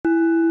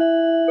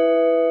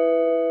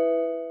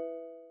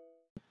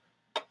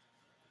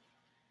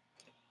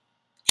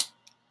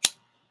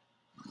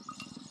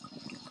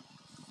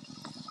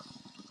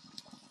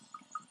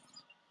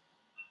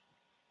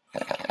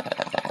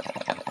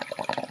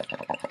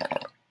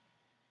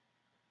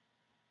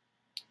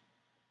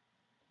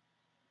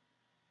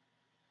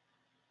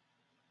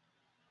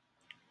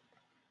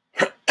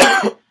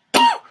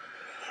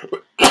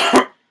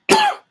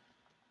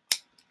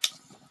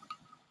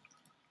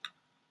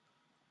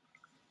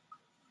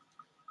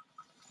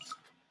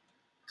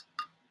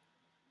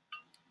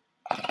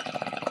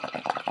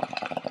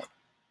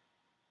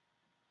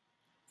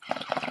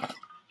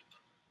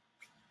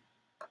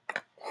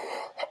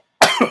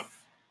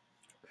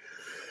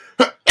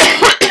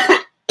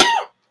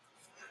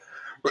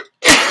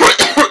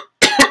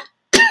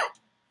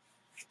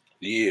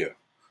Yeah,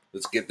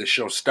 let's get the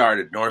show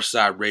started.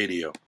 Northside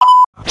Radio.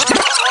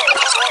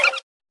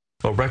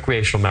 Well,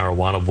 recreational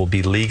marijuana will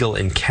be legal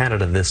in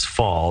Canada this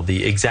fall.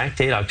 The exact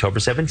date, October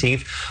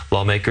 17th.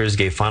 Lawmakers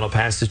gave final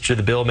passage to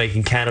the bill,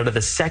 making Canada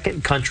the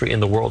second country in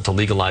the world to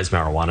legalize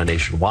marijuana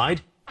nationwide.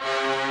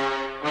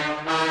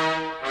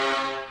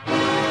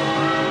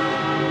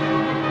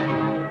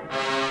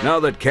 Now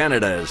that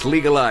Canada has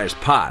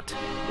legalized pot,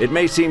 it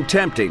may seem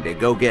tempting to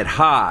go get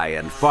high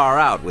and far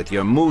out with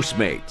your moose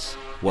mates.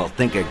 Well,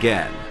 think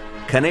again.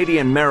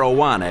 Canadian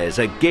marijuana is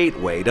a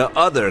gateway to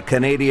other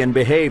Canadian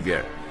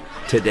behavior.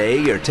 Today,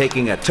 you're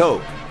taking a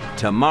toke.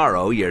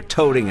 Tomorrow, you're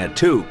toting a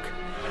toque.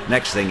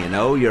 Next thing you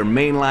know, you're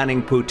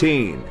mainlining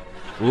poutine,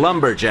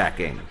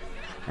 lumberjacking,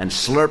 and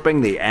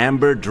slurping the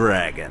Amber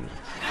Dragon.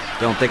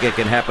 Don't think it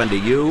can happen to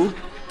you?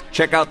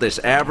 Check out this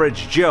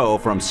average Joe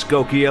from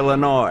Skokie,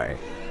 Illinois.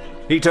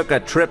 He took a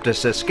trip to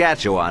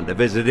Saskatchewan to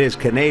visit his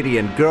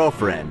Canadian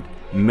girlfriend,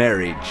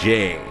 Mary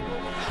Jane.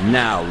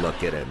 Now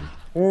look at him.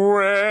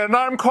 When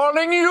I'm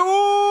calling you,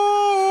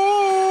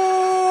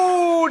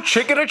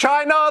 chicken of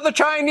China, the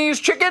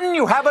Chinese chicken,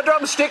 you have a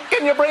drumstick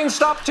and your brain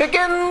stop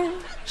ticking.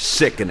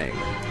 Sickening.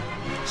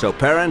 So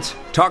parents,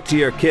 talk to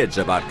your kids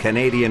about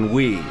Canadian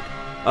weed.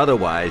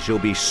 Otherwise, you'll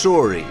be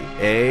sorry,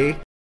 eh?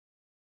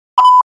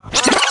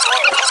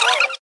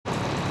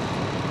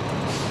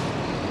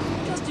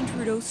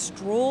 Trudeau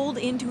strolled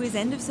into his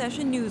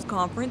end-of-session news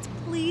conference,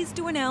 pleased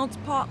to announce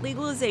pot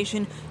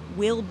legalization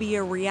will be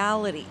a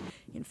reality.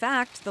 In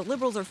fact, the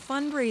Liberals are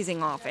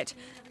fundraising off it,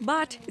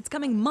 but it's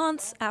coming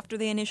months after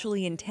they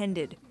initially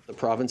intended. The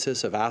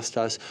provinces have asked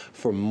us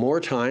for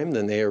more time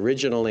than they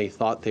originally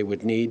thought they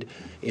would need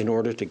in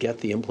order to get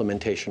the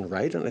implementation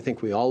right, and I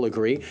think we all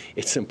agree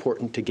it's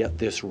important to get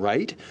this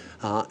right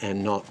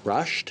and not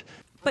rushed.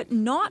 But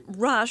not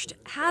rushed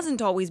hasn't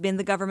always been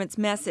the government's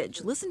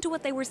message. Listen to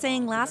what they were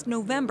saying last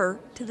November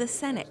to the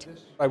Senate.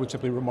 I would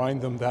simply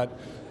remind them that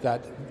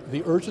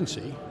the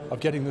urgency of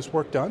getting this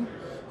work done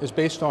is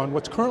based on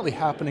what's currently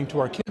happening to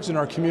our kids in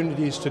our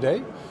communities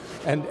today,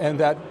 and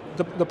that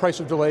the price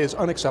of delay is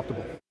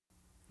unacceptable.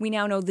 We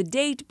now know the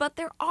date, but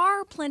there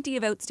are plenty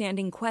of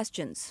outstanding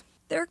questions.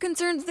 There are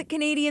concerns that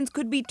Canadians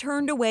could be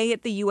turned away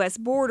at the U.S.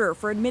 border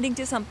for admitting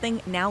to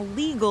something now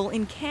legal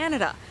in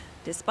Canada.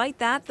 Despite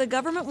that, the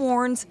government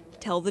warns,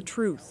 tell the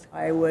truth.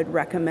 I would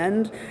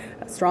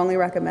strongly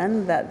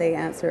recommend that they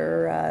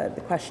answer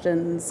the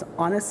questions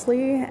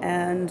honestly,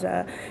 and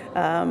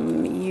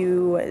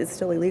it's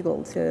still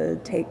illegal to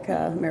take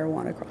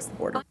marijuana across the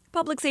border.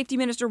 Public Safety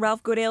Minister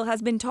Ralph Goodale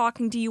has been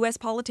talking to U.S.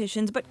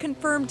 politicians, but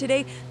confirmed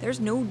today there's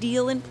no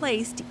deal in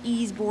place to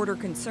ease border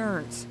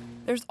concerns.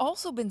 There's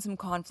also been some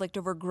conflict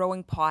over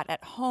growing pot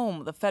at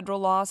home. The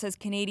federal law says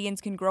Canadians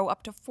can grow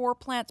up to 4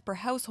 plants per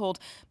household,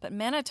 but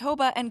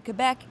Manitoba and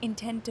Quebec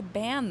intend to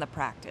ban the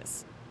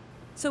practice.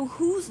 So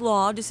whose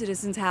law do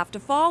citizens have to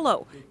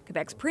follow?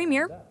 Quebec's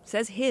premier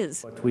says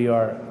his. But we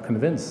are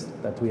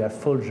convinced that we have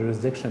full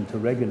jurisdiction to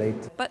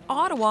regulate. But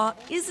Ottawa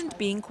isn't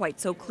being quite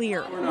so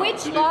clear.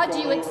 Which law do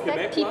you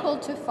expect people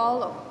to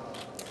follow?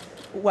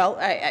 Well,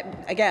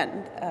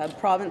 again,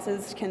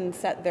 provinces can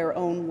set their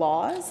own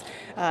laws.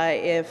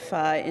 If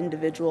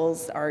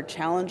individuals are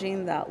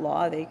challenging that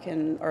law, they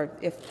can, or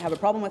if have a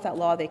problem with that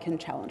law, they can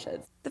challenge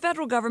it. The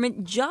federal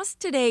government just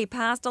today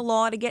passed a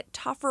law to get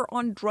tougher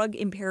on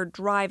drug-impaired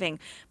driving,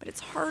 but it's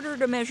harder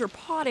to measure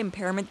pot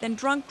impairment than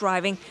drunk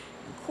driving,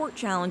 and court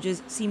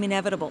challenges seem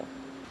inevitable.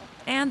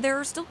 And there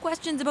are still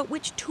questions about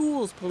which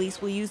tools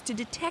police will use to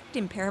detect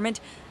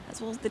impairment,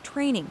 as well as the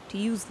training to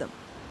use them.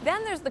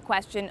 Then there's the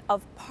question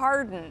of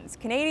pardons.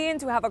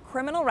 Canadians who have a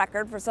criminal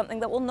record for something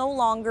that will no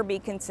longer be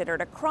considered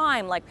a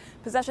crime, like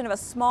possession of a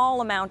small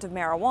amount of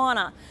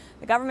marijuana.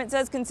 The government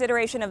says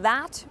consideration of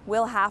that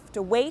will have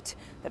to wait,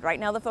 but right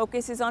now the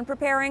focus is on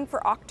preparing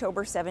for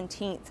October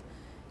 17th.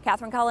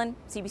 Catherine Cullen,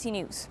 CBC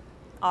News,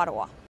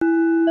 Ottawa.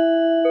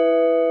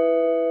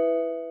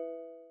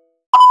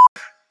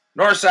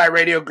 Northside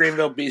Radio,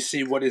 Greenville,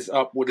 BC. What is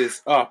up? What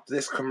is up?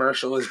 This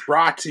commercial is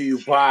brought to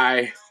you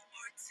by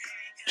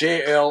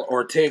JL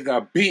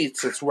Ortega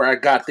Beats. That's where I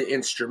got the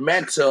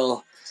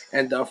instrumental.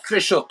 And the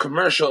official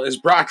commercial is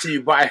brought to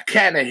you by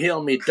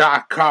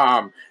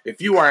CannaHealMe.com.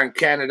 If you are in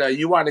Canada,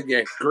 you want to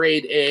get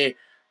grade A,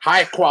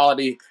 high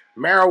quality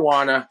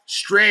marijuana,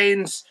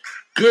 strains,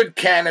 good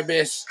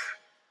cannabis,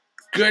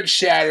 good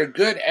shatter,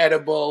 good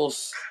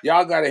edibles,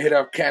 y'all got to hit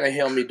up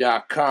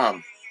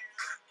CannaHealMe.com.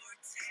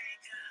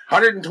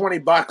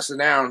 $120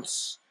 an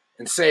ounce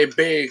and save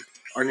big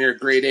on your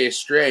grade A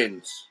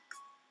strains.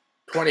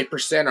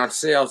 20% on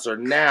sales are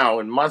now,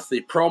 and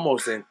monthly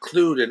promos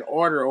include an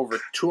order over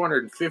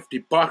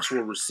 $250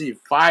 will receive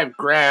 5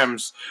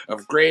 grams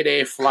of grade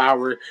A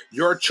flower,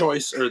 your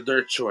choice or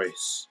their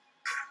choice.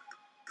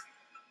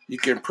 You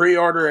can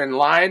pre-order in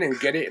line and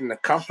get it in the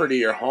comfort of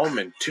your home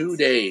in 2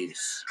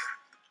 days.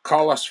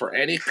 Call us for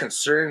any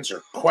concerns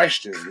or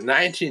questions.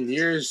 19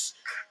 years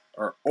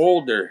or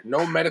older,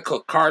 no medical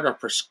card or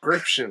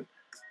prescription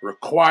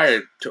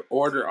required to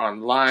order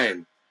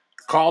online.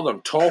 Call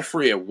them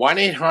toll-free at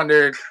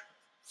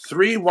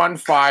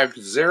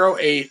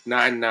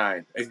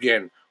 1-800-315-0899.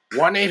 Again,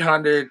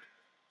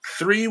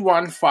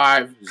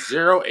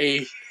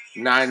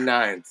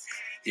 1-800-315-0899.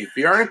 If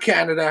you're in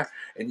Canada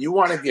and you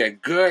want to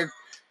get good,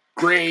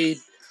 grade,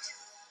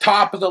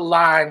 top of the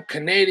line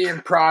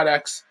Canadian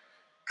products,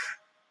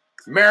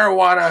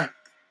 marijuana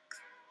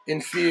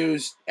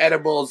infused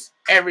edibles,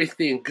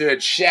 everything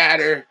good,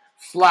 shatter,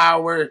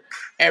 flower,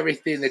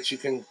 everything that you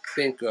can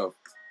think of,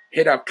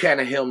 hit up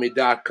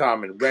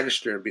cannahilme.com and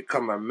register and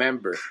become a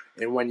member.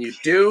 And when you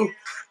do,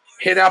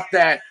 hit up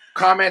that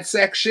comment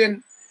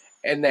section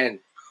and then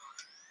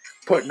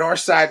put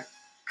Northside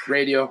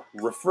Radio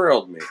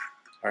referred me.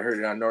 I heard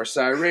it on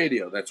Northside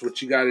Radio. That's what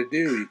you got to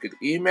do. You could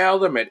email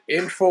them at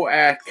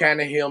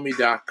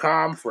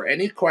info@cannahilme.com for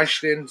any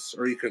questions,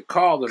 or you could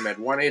call them at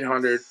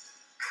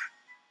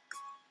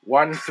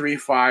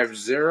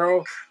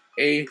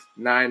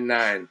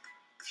 1-800-135-0899,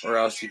 or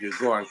else you could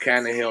go on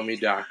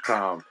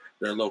cannahilme.com.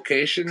 Their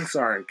locations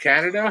are in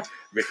Canada,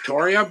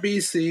 Victoria,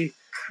 BC,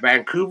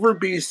 Vancouver,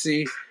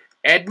 BC,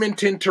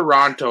 Edmonton,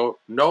 Toronto,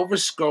 Nova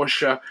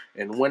Scotia,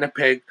 and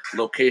Winnipeg.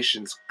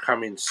 Locations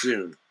coming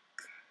soon.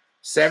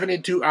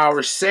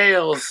 72-hour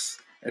sales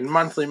and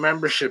monthly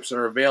memberships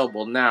are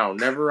available now.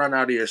 Never run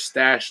out of your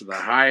stash of the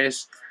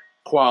highest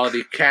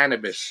quality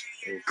cannabis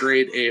and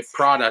grade A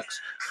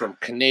products from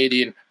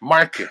Canadian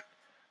market.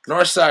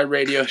 Northside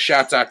Radio,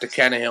 shouts out to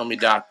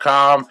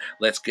cannahilme.com.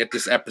 Let's get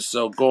this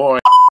episode going.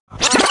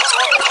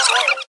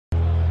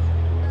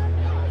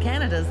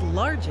 Canada's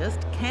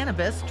largest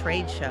cannabis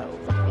trade show.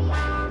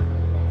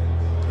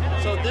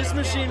 So this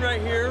machine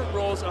right here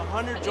rolls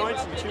 100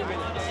 joints in 2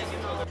 minutes.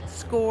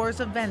 Scores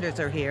of vendors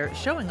are here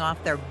showing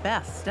off their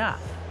best stuff.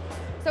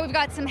 So we've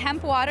got some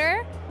hemp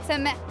water,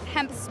 some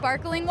hemp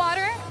sparkling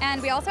water, and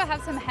we also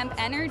have some hemp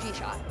energy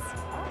shots.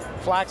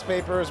 Flax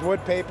papers,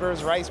 wood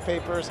papers, rice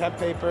papers, hemp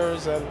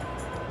papers, and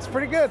it's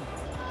pretty good.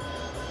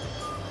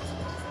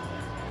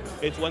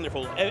 It's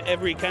wonderful.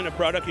 Every kind of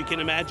product you can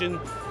imagine,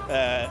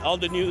 all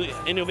the new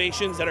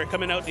innovations that are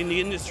coming out in the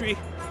industry,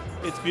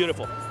 it's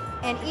beautiful.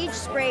 And each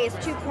spray is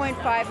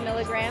 2.5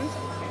 milligrams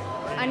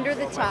under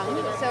the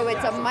tongue, so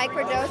it's a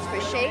microdose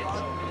for shake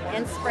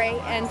and spray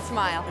and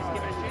smile.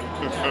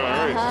 You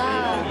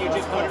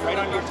just put it right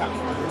on your tongue.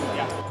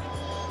 Yeah.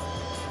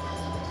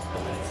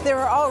 There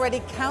are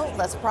already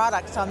countless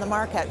products on the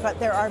market, but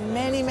there are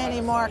many,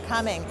 many more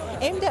coming,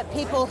 aimed at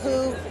people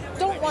who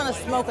don't want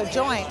to smoke a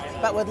joint,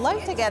 but would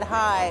like to get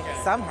high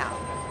somehow.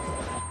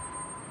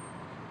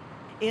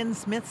 In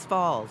Smiths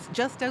Falls,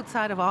 just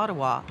outside of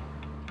Ottawa,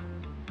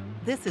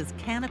 this is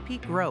Canopy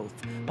Growth,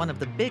 one of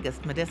the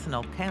biggest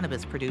medicinal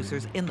cannabis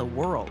producers in the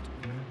world.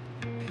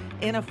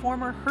 In a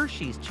former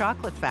Hershey's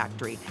chocolate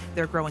factory,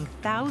 they're growing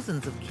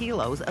thousands of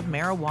kilos of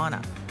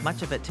marijuana,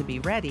 much of it to be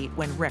ready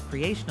when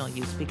recreational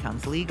use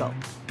becomes legal.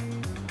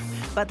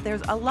 But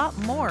there's a lot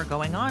more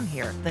going on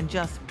here than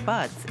just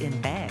buds in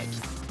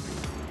bags.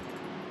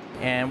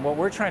 And what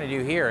we're trying to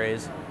do here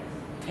is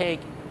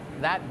take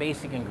that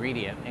basic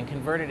ingredient and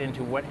convert it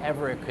into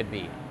whatever it could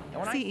be.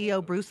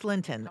 CEO Bruce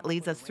Linton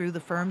leads us through the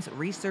firm's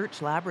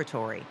research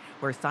laboratory,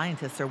 where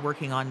scientists are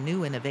working on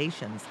new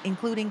innovations,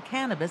 including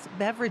cannabis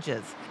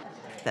beverages,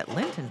 that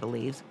Linton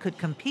believes could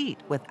compete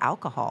with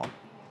alcohol.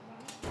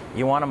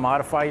 You want to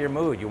modify your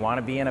mood. You want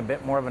to be in a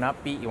bit more of an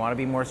upbeat. You want to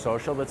be more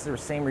social. That's the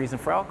same reason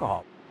for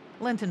alcohol.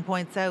 Linton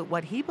points out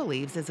what he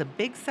believes is a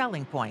big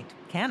selling point.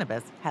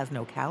 Cannabis has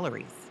no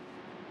calories.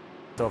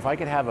 So if I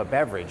could have a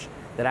beverage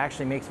that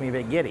actually makes me a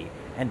bit giddy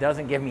and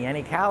doesn't give me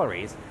any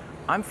calories,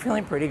 I'm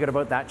feeling pretty good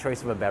about that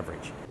choice of a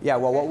beverage. Yeah,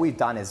 well, what we've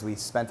done is we've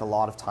spent a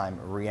lot of time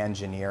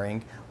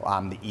re-engineering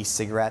the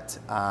e-cigarette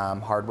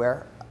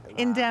hardware.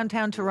 In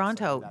downtown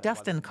Toronto,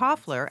 Dustin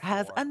Koffler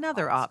has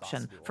another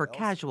option for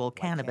casual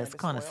cannabis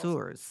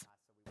connoisseurs.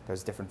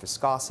 There's different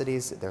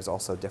viscosities, there's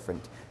also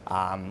different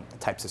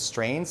types of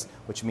strains,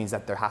 which means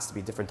that there has to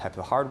be different types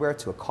of hardware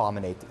to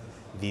accommodate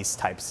these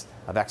types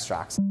of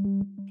extracts.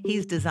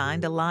 He's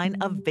designed a line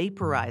of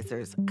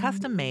vaporizers,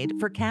 custom-made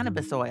for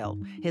cannabis oil.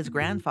 His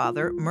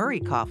grandfather, Murray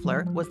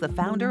Koffler, was the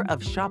founder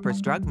of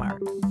Shoppers Drug Mart.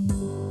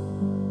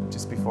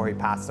 Just before he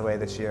passed away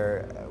this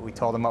year, we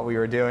told him what we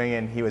were doing,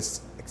 and he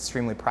was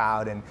extremely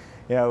proud. And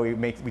you know,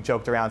 we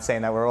joked around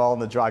saying that we're all in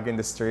the drug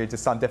industry,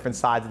 just on different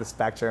sides of the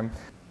spectrum.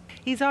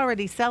 He's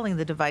already selling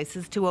the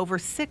devices to over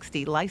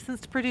 60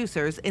 licensed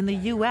producers in the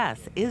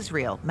U.S.,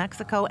 Israel,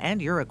 Mexico,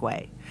 and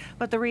Uruguay.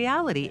 But the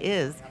reality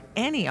is,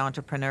 any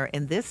entrepreneur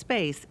in this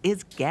space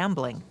is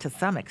gambling to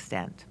some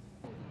extent.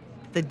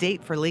 The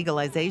date for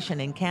legalization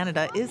in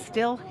Canada is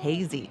still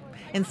hazy.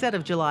 Instead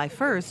of July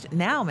 1st,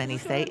 now many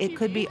say it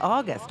could be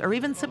August or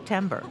even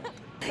September.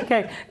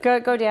 Okay,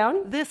 go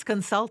down. This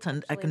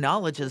consultant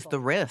acknowledges the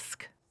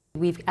risk.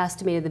 We've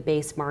estimated the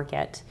base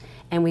market,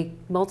 and we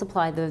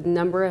multiply the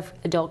number of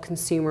adult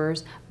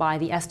consumers by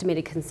the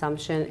estimated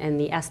consumption and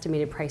the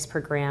estimated price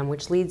per gram,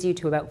 which leads you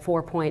to about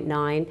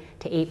 $4.9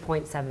 to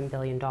 $8.7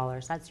 billion.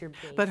 That's your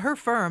base. But her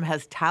firm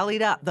has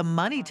tallied up the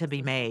money to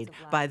be made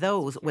by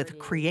those with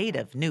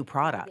creative new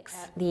products.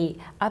 The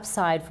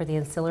upside for the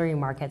ancillary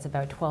market is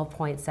about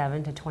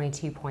 12.7 to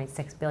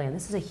 22.6 billion.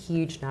 This is a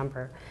huge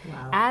number.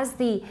 Wow. As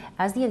the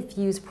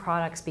infused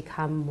products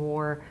become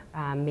more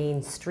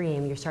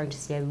mainstream, you're starting to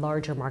see a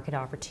larger market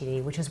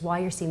opportunity, which is why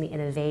you're seeing the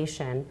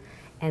innovation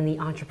and the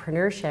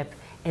entrepreneurship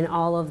in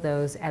all of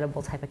those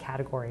edible type of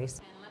categories.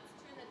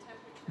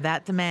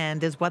 That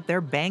demand is what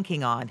they're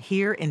banking on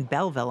here in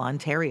Belleville,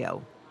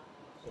 Ontario.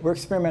 We're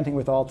experimenting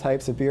with all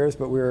types of beers,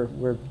 but we're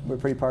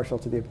pretty partial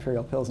to the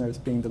Imperial Pilsner as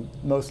being the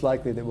most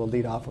likely that we'll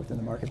lead off with in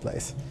the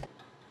marketplace.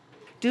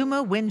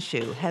 Duma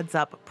Winshu heads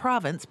up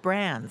Province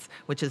Brands,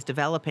 which is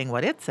developing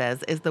what it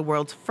says is the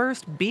world's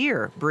first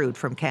beer brewed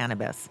from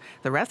cannabis.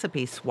 The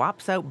recipe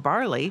swaps out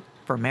barley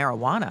for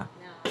marijuana.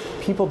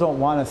 People don't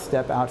want to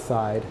step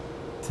outside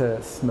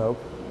to smoke.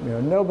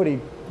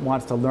 Nobody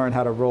wants to learn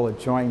how to roll a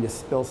joint. You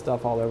spill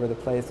stuff all over the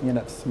place. You end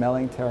up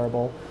smelling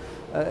terrible.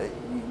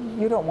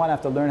 You don't want to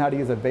have to learn how to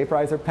use a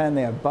vaporizer pen.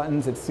 They have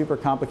buttons. It's super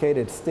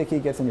complicated. It's sticky.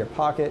 Gets in your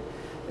pocket.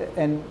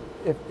 And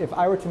if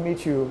I were to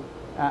meet you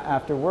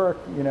after work,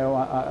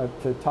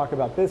 to talk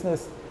about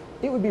business,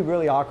 it would be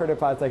really awkward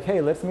if I was like,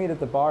 hey, let's meet at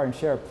the bar and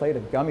share a plate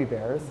of gummy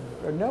bears.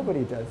 Or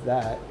nobody does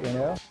that,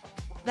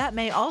 That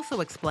may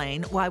also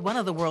explain why one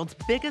of the world's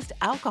biggest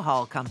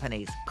alcohol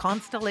companies,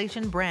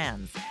 Constellation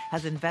Brands,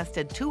 has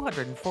invested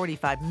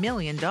 $245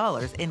 million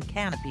in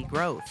canopy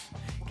growth.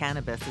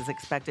 Cannabis is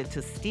expected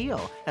to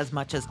steal as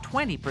much as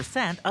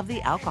 20% of the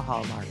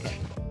alcohol market.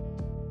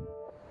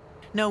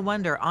 No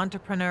wonder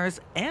entrepreneurs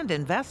and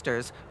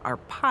investors are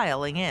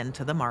piling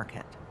into the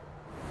market.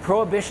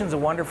 Prohibition's a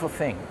wonderful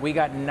thing. We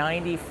got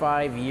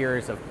 95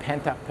 years of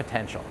pent-up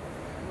potential.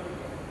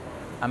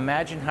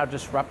 Imagine how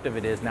disruptive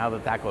it is now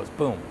that that goes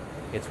boom,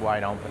 it's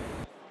wide open.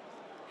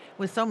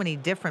 With so many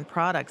different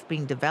products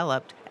being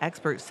developed,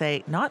 experts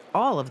say not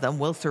all of them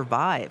will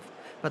survive.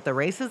 But the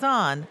race is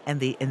on, and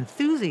the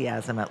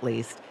enthusiasm, at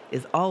least,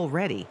 is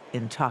already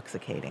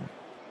intoxicating.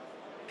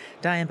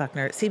 Diane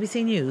Buckner,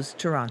 CBC News,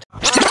 Toronto.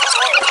 You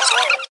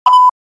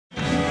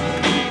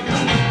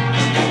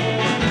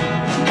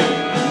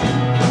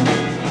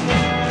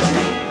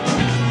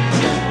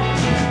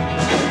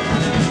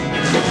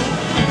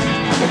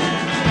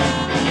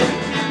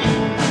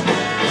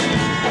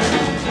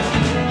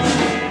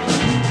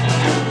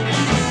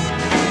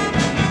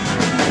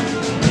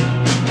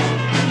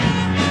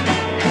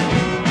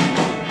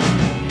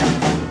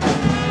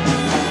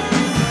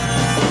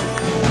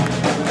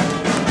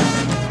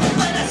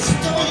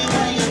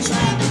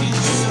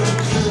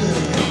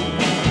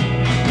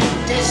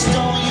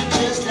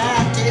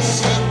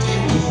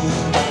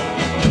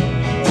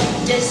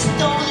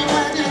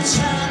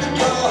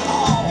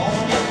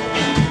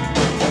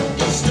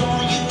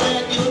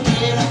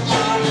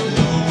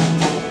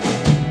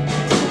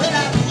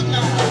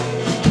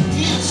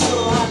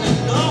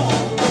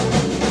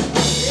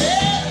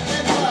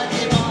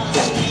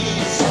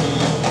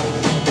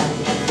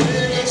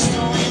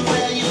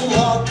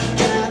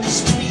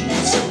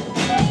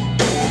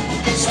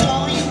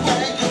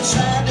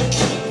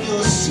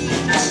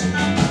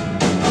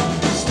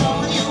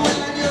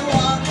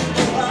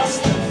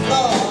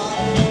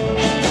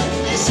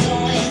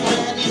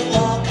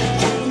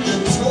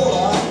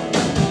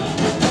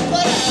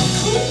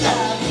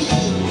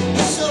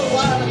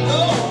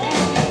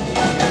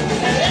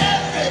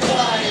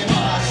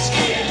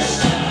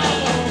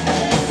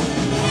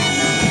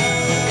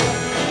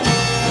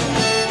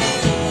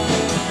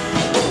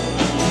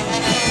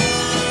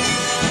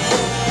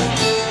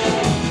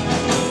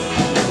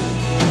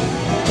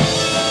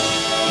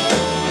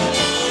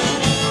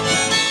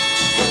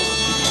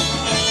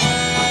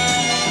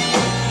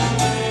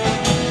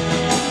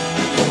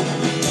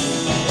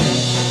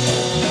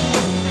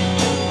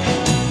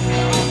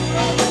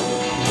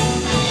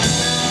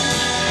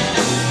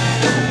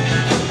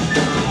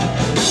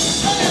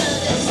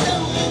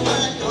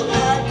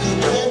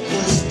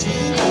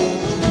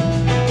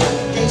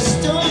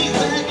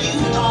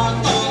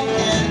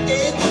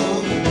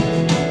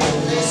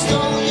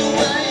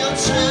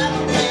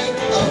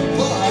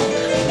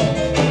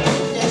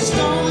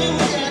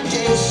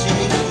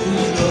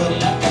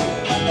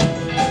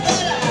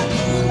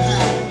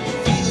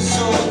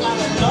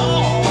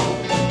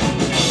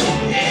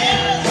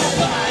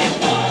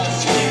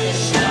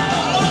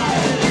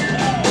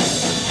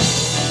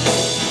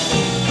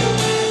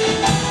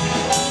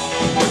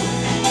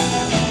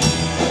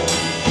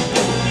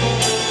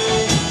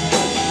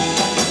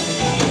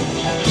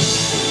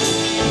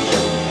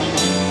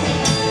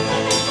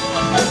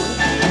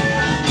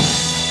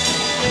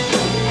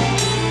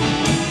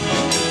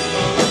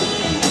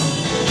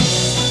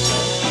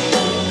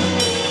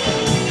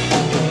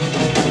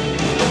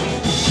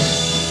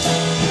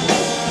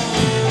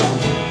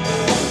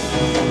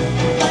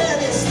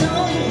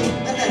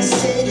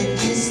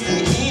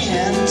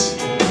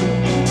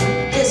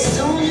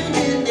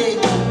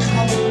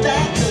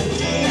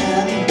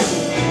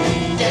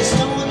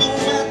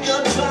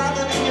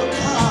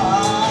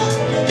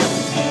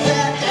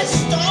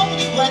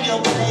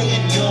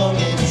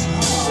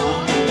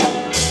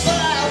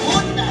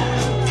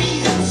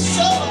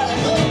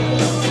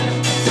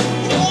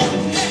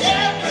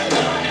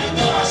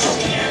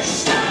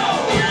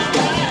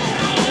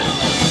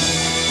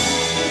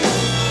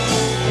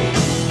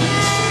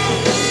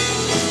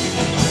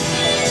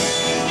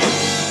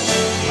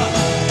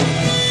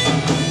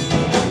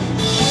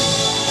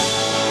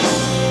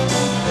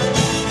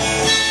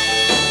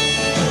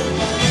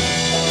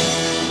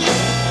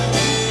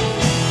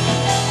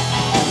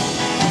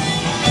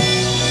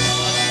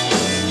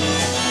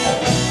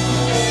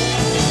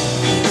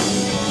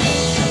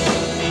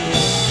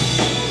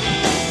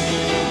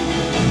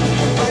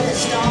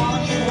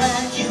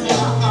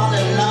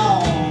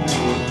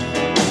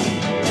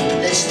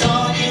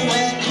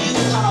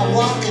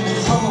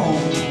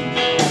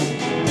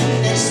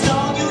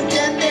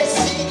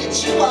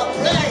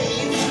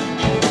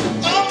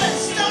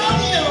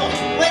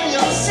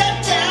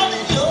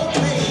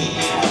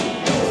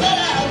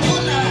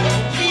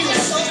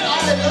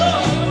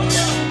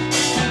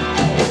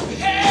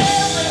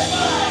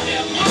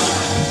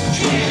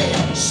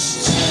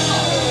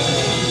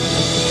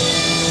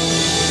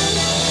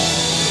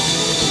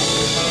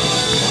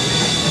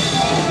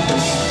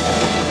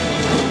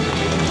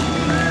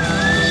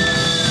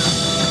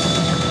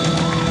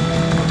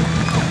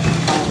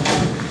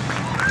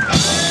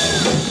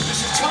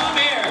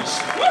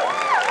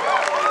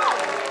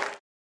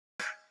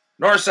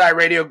Northside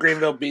Radio,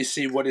 Greenville,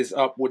 BC. What is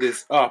up? What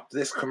is up?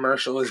 This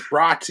commercial is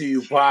brought to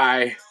you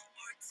by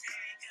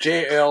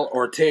J.L.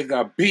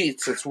 Ortega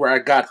Beats. That's where I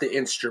got the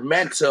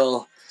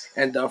instrumental.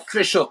 And the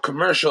official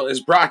commercial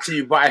is brought to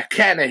you by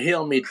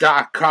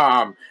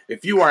CannaHealMe.com.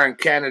 If you are in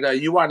Canada,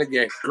 you want to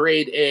get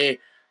grade A,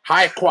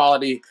 high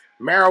quality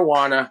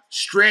marijuana,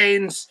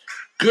 strains,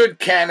 good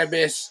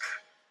cannabis,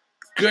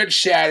 good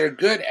shatter,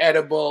 good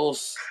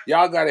edibles,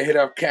 y'all got to hit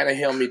up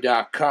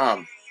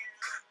CannaHealMe.com.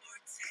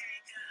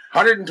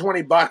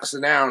 $120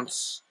 an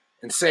ounce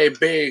and save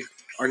big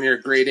on your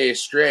grade A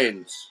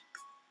strains.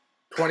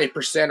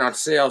 20% on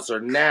sales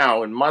are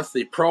now, and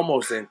monthly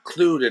promos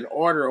include an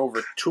order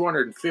over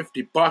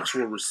 $250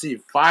 will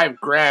receive 5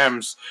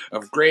 grams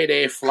of grade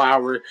A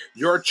flower,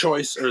 your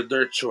choice or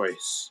their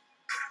choice.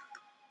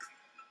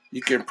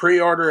 You can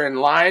pre-order in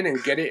line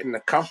and get it in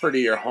the comfort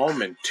of your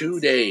home in 2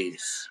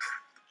 days.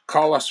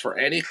 Call us for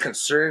any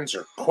concerns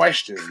or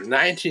questions.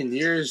 19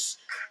 years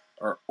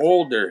or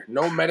older,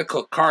 no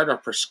medical card or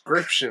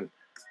prescription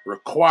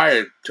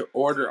required to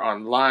order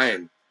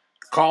online.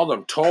 Call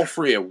them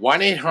toll-free at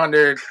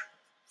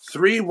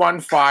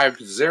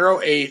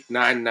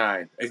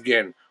 1-800-315-0899.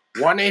 Again,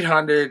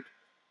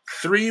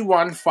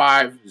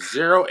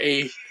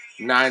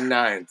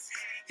 1-800-315-0899.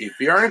 If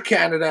you're in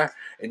Canada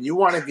and you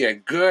want to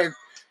get good,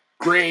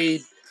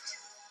 grade,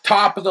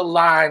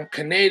 top-of-the-line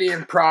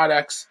Canadian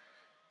products,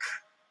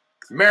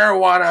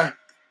 marijuana,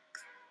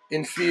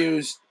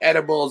 infused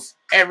edibles,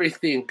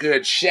 everything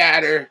good,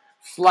 shatter,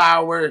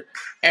 flower,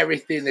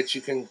 everything that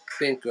you can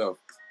think of.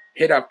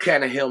 Hit up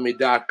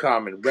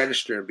CannaHealMe.com and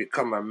register and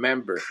become a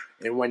member.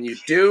 And when you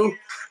do,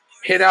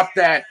 hit up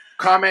that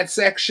comment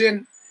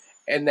section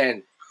and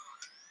then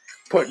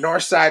put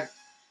Northside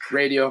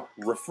Radio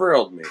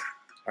referred me.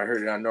 I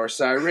heard it on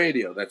Northside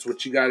Radio. That's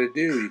what you got to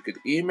do. You could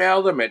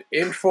email them at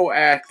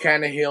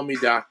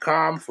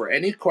info@CannaHealMe.com for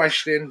any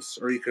questions,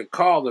 or you could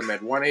call them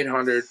at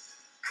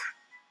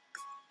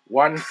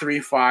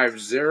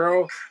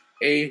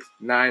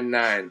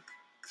 1-800-135-0899.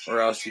 Or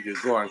else you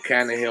could go on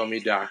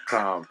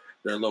CannaHealMe.com.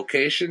 Their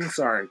locations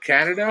are in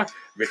Canada,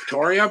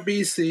 Victoria,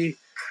 BC,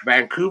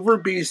 Vancouver,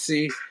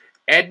 BC,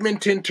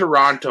 Edmonton,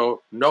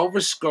 Toronto,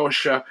 Nova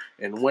Scotia,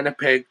 and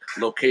Winnipeg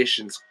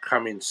locations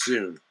coming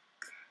soon.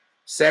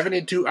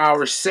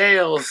 72-hour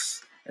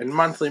sales and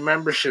monthly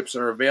memberships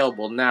are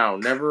available now.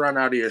 Never run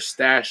out of your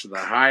stash of the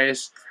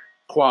highest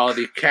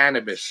quality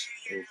cannabis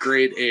and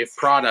grade A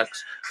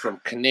products from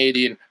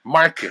Canadian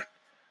market.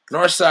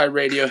 Northside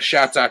Radio,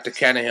 shouts out to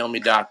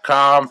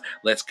CannaHealMe.com.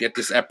 Let's get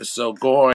this episode going.